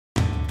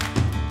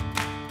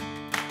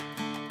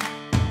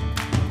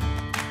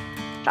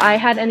I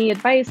had any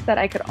advice that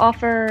I could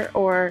offer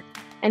or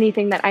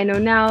anything that I know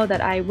now that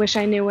I wish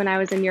I knew when I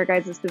was in your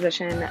guys'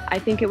 position, I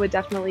think it would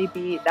definitely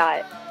be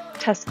that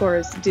test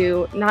scores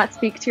do not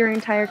speak to your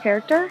entire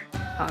character.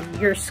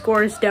 Your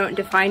scores don't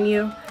define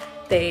you.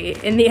 They,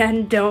 in the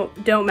end,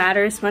 don't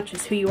matter as much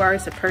as who you are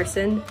as a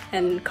person,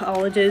 and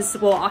colleges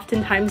will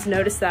oftentimes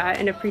notice that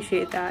and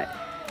appreciate that.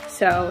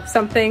 So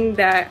something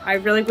that I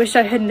really wish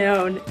I had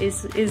known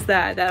is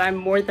that I'm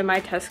more than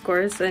my test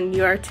scores, and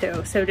you are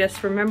too. So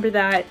just remember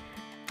that.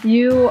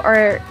 You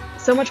are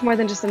so much more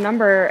than just a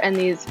number, and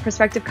these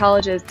prospective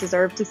colleges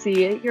deserve to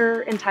see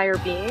your entire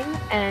being,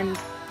 and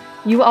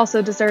you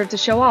also deserve to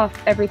show off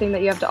everything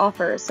that you have to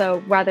offer.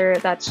 So whether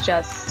that's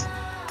just,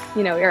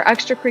 you know, your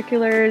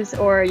extracurriculars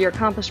or your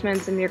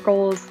accomplishments and your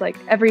goals, like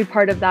every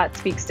part of that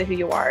speaks to who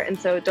you are. And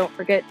so don't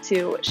forget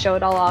to show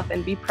it all off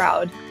and be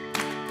proud.